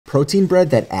Protein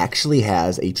bread that actually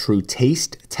has a true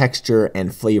taste, texture,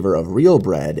 and flavor of real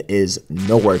bread is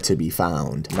nowhere to be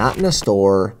found. Not in a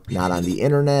store, not on the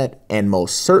internet, and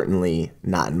most certainly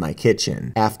not in my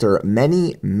kitchen. After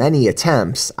many, many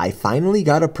attempts, I finally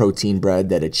got a protein bread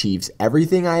that achieves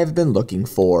everything I have been looking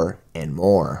for and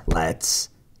more. Let's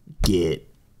get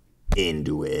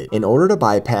into it. In order to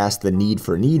bypass the need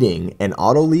for kneading, an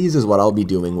autolyse is what I'll be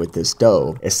doing with this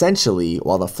dough. Essentially,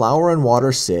 while the flour and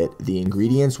water sit, the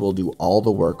ingredients will do all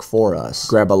the work for us.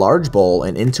 Grab a large bowl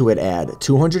and into it add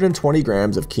 220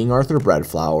 grams of King Arthur bread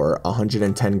flour,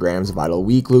 110 grams vital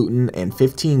wheat gluten, and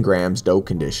 15 grams dough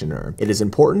conditioner. It is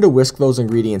important to whisk those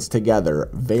ingredients together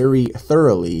very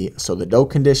thoroughly so the dough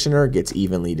conditioner gets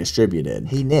evenly distributed.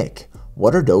 Hey Nick,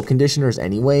 what are dough conditioners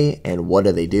anyway, and what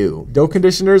do they do? Dough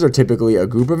conditioners are typically a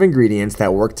group of ingredients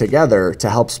that work together to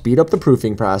help speed up the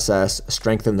proofing process,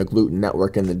 strengthen the gluten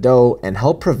network in the dough, and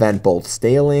help prevent both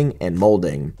staling and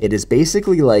molding. It is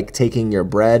basically like taking your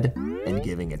bread and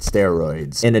giving it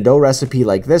steroids. In a dough recipe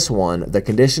like this one, the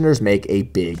conditioners make a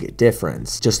big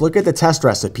difference. Just look at the test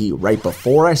recipe right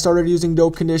before I started using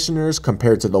dough conditioners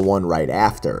compared to the one right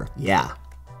after. Yeah,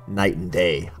 night and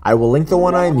day. I will link the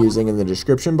one I am using in the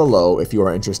description below if you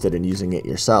are interested in using it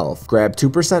yourself. Grab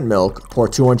 2% milk, pour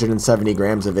 270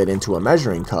 grams of it into a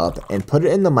measuring cup, and put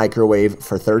it in the microwave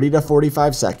for 30 to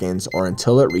 45 seconds or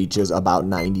until it reaches about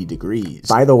 90 degrees.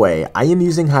 By the way, I am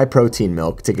using high protein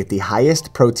milk to get the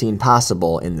highest protein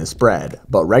possible in this bread,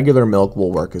 but regular milk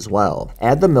will work as well.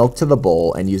 Add the milk to the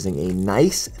bowl and using a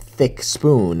nice thick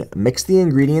spoon, mix the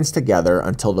ingredients together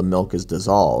until the milk is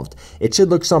dissolved. It should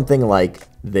look something like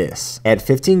this. Add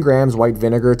 15 grams white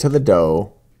vinegar to the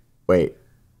dough. Wait,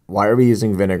 why are we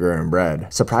using vinegar in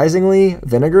bread? Surprisingly,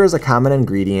 vinegar is a common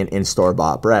ingredient in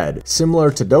store-bought bread.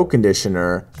 Similar to dough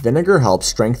conditioner, vinegar helps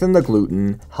strengthen the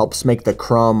gluten, helps make the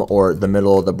crumb or the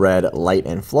middle of the bread light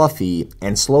and fluffy,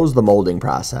 and slows the molding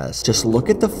process. Just look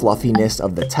at the fluffiness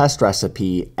of the test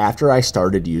recipe after I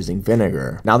started using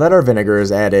vinegar. Now that our vinegar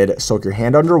is added, soak your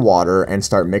hand under water and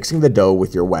start mixing the dough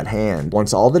with your wet hand.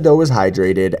 Once all the dough is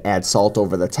hydrated, add salt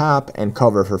over the top and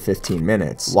cover for 15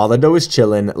 minutes. While the dough is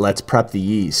chilling, let's prep the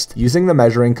yeast. Using the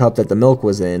measuring cup that the milk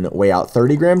was in, weigh out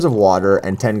 30 grams of water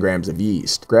and 10 grams of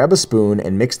yeast. Grab a spoon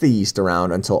and mix the yeast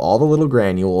around until all the little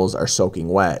granules are soaking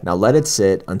wet. Now let it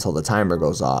sit until the timer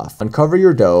goes off. Uncover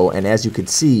your dough, and as you can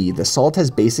see, the salt has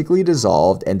basically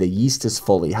dissolved and the yeast is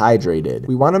fully hydrated.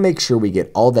 We want to make sure we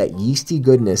get all that yeasty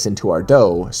goodness into our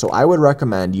dough, so I would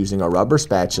recommend using a rubber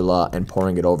spatula and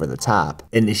pouring it over the top.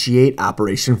 Initiate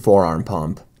Operation Forearm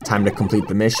Pump. Time to complete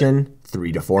the mission.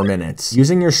 3 to 4 minutes.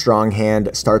 Using your strong hand,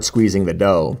 start squeezing the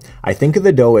dough. I think of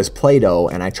the dough as Play-Doh,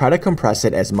 and I try to compress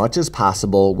it as much as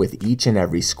possible with each and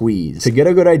every squeeze. To get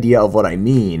a good idea of what I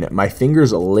mean, my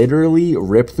fingers literally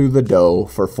rip through the dough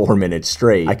for 4 minutes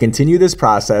straight. I continue this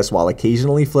process while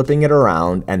occasionally flipping it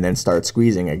around and then start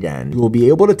squeezing again. You will be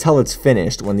able to tell it's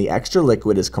finished when the extra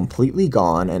liquid is completely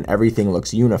gone and everything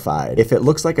looks unified. If it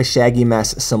looks like a shaggy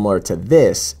mess similar to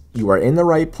this, you are in the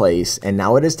right place, and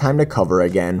now it is time to cover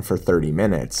again for 30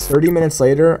 minutes. 30 minutes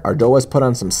later, our dough has put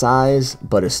on some size,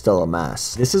 but is still a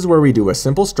mess. This is where we do a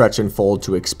simple stretch and fold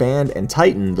to expand and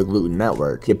tighten the gluten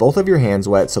network. Get both of your hands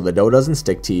wet so the dough doesn't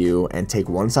stick to you, and take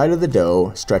one side of the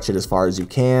dough, stretch it as far as you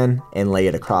can, and lay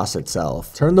it across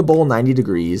itself. Turn the bowl 90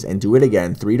 degrees and do it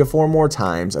again 3 to 4 more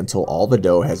times until all the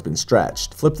dough has been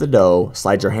stretched. Flip the dough,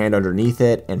 slide your hand underneath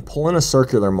it, and pull in a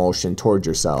circular motion towards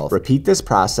yourself. Repeat this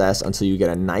process until you get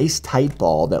a nice tight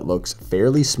ball that looks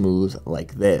fairly smooth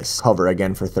like this. Cover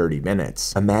again for 30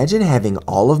 minutes. Imagine having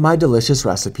all of my delicious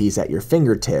recipes at your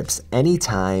fingertips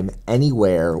anytime,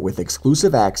 anywhere, with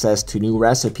exclusive access to new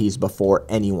recipes before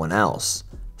anyone else.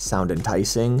 Sound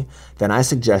enticing? Then I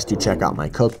suggest you check out my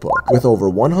cookbook. With over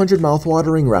 100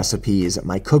 mouthwatering recipes,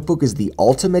 my cookbook is the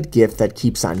ultimate gift that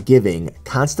keeps on giving,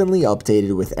 constantly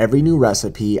updated with every new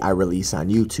recipe I release on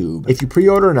YouTube. If you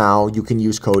pre-order now, you can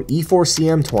use code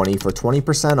E4CM20 for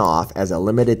 20% off as a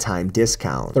limited time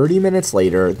discount. 30 minutes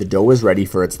later, the dough is ready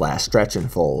for its last stretch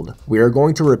and fold. We are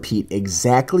going to repeat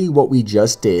exactly what we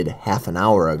just did half an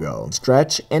hour ago.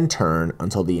 Stretch and turn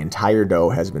until the entire dough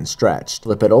has been stretched.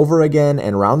 Flip it over again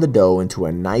and round the dough into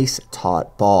a nice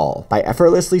taut ball. By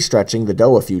effortlessly stretching the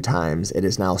dough a few times, it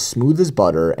is now smooth as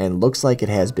butter and looks like it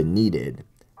has been kneaded.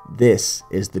 This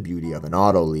is the beauty of an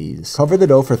Autolyse. Cover the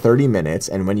dough for 30 minutes,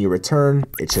 and when you return,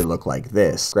 it should look like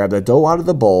this. Grab the dough out of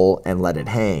the bowl and let it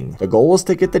hang. The goal is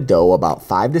to get the dough about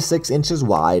 5 to 6 inches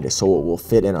wide so it will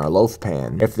fit in our loaf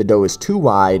pan. If the dough is too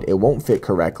wide, it won't fit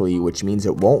correctly, which means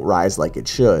it won't rise like it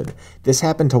should. This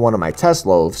happened to one of my test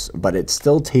loaves, but it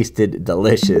still tasted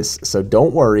delicious, so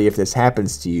don't worry if this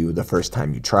happens to you the first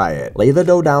time you try it. Lay the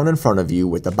dough down in front of you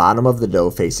with the bottom of the dough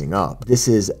facing up. This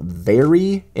is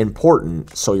very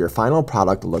important so your final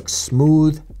product looks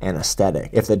smooth and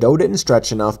aesthetic. If the dough didn't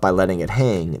stretch enough by letting it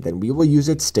hang, then we will use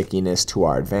its stickiness to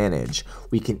our advantage.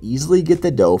 We can easily get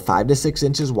the dough 5 to 6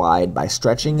 inches wide by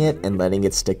stretching it and letting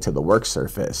it stick to the work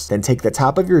surface. Then take the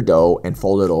top of your dough and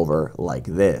fold it over like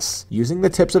this. Using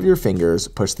the tips of your fingers,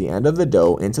 push the end of the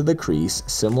dough into the crease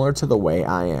similar to the way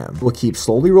I am. We'll keep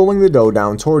slowly rolling the dough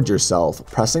down towards yourself,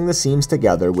 pressing the seams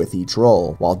together with each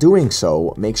roll. While doing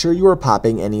so, make sure you are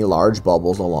popping any large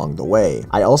bubbles along the way.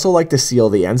 I also like to seal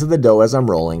the ends of the dough as I'm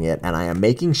rolling it, and I am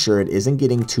making sure it isn't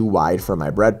getting too wide for my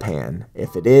bread pan.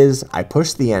 If it is, I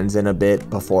push the ends in a bit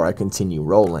before I continue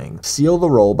rolling. Seal the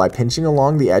roll by pinching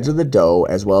along the edge of the dough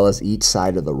as well as each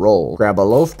side of the roll. Grab a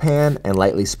loaf pan and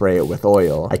lightly spray it with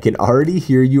oil. I can already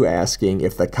hear you asking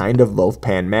if the kind of loaf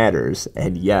pan matters,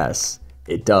 and yes,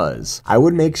 it does. I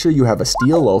would make sure you have a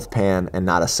steel loaf pan and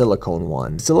not a silicone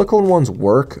one. Silicone ones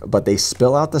work, but they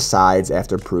spill out the sides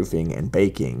after proofing and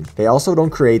baking. They also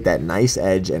don't create that nice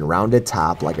edge and rounded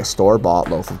top like a store-bought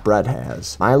loaf of bread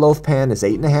has. My loaf pan is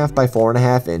 8.5 by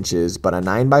 4.5 inches, but a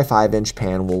 9 by 5 inch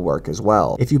pan will work as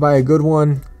well. If you buy a good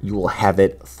one, you will have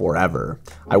it forever.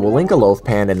 I will link a loaf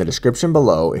pan in the description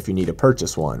below if you need to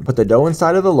purchase one. Put the dough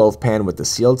inside of the loaf pan with the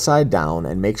sealed side down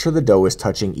and make sure the dough is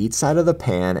touching each side of the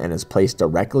pan and is placed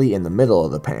directly in the middle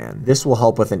of the pan. This will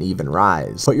help with an even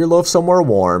rise. Put your loaf somewhere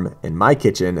warm. In my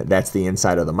kitchen, that's the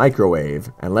inside of the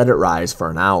microwave, and let it rise for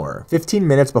an hour. 15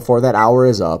 minutes before that hour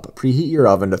is up, preheat your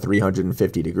oven to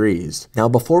 350 degrees. Now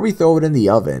before we throw it in the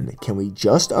oven, can we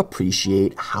just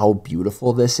appreciate how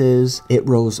beautiful this is? It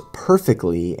rose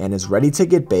perfectly and is ready to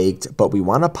get baked, but we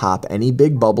want to pop any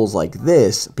big bubbles like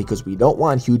this because we don't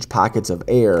want huge pockets of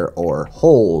air or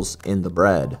holes in the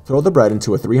bread. Throw the bread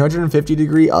into a 350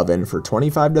 degree oven for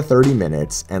 25 to 30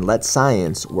 minutes and let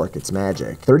science work its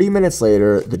magic. 30 minutes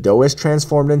later, the dough is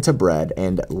transformed into bread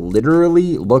and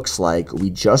literally looks like we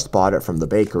just bought it from the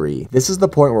bakery. This is the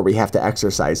point where we have to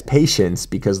exercise patience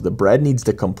because the bread needs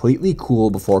to completely cool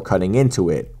before cutting into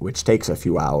it, which takes a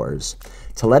few hours.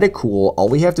 To let it cool, all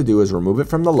we have to do is remove it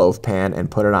from the loaf pan and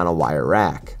put it on a wire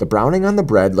rack. The browning on the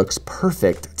bread looks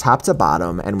perfect top to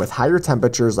bottom, and with higher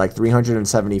temperatures like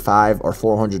 375 or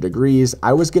 400 degrees,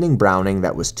 I was getting browning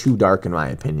that was too dark in my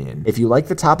opinion. If you like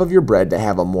the top of your bread to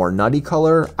have a more nutty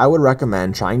color, I would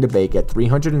recommend trying to bake at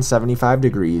 375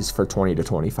 degrees for 20 to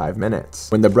 25 minutes.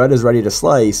 When the bread is ready to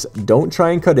slice, don't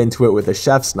try and cut into it with a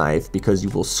chef's knife because you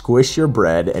will squish your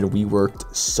bread, and we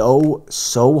worked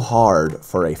so hard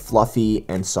for a fluffy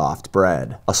and soft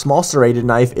bread. A small serrated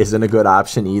knife isn't a good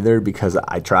option either because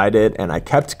I tried it and I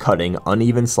kept cutting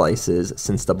uneven slices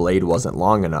since the blade wasn't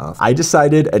long enough. I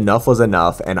decided enough was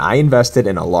enough and I invested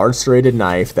in a large serrated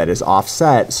knife that is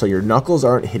offset so your knuckles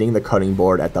aren't hitting the cutting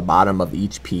board at the bottom of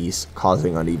each piece,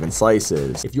 causing uneven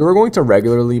slices. If you are going to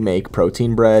regularly make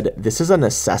protein bread, this is a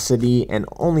necessity and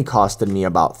only costed me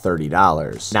about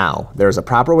 $30. Now, there's a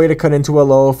proper way to cut into a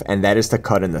loaf, and that is to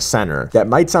cut in the center. That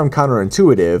might sound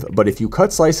counterintuitive, but if you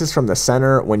cut slices from the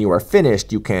center, when you are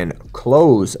finished, you can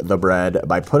close the bread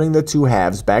by putting the two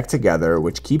halves back together,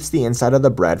 which keeps the inside of the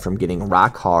bread from getting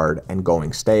rock hard and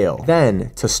going stale.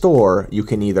 Then, to store, you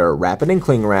can either wrap it in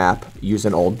cling wrap, use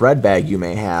an old bread bag you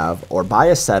may have, or buy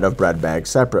a set of bread bags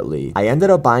separately. I ended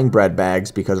up buying bread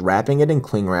bags because wrapping it in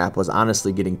cling wrap was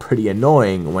honestly getting pretty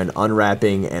annoying when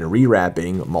unwrapping and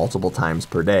rewrapping multiple times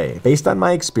per day. Based on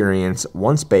my experience,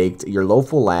 once baked, your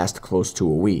loaf will last close to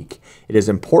a week. It is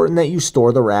important that you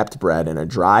store the wrapped bread in a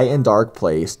dry and dark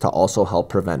place to also help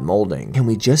prevent molding. Can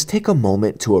we just take a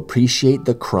moment to appreciate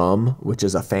the crumb, which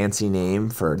is a fancy name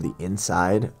for the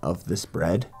inside of this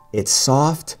bread? It's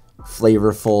soft,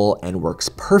 flavorful, and works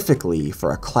perfectly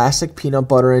for a classic peanut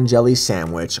butter and jelly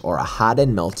sandwich or a hot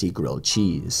and melty grilled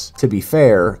cheese. To be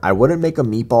fair, I wouldn't make a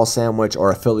meatball sandwich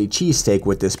or a Philly cheesesteak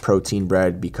with this protein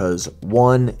bread because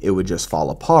 1, it would just fall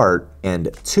apart, and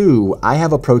 2, I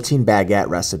have a protein baguette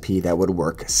recipe that would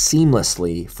work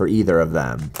seamlessly for either of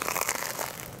them.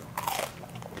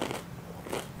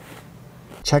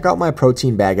 Check out my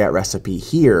protein baguette recipe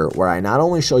here, where I not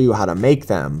only show you how to make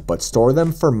them, but store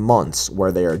them for months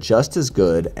where they are just as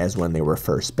good as when they were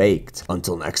first baked.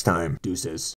 Until next time, deuces.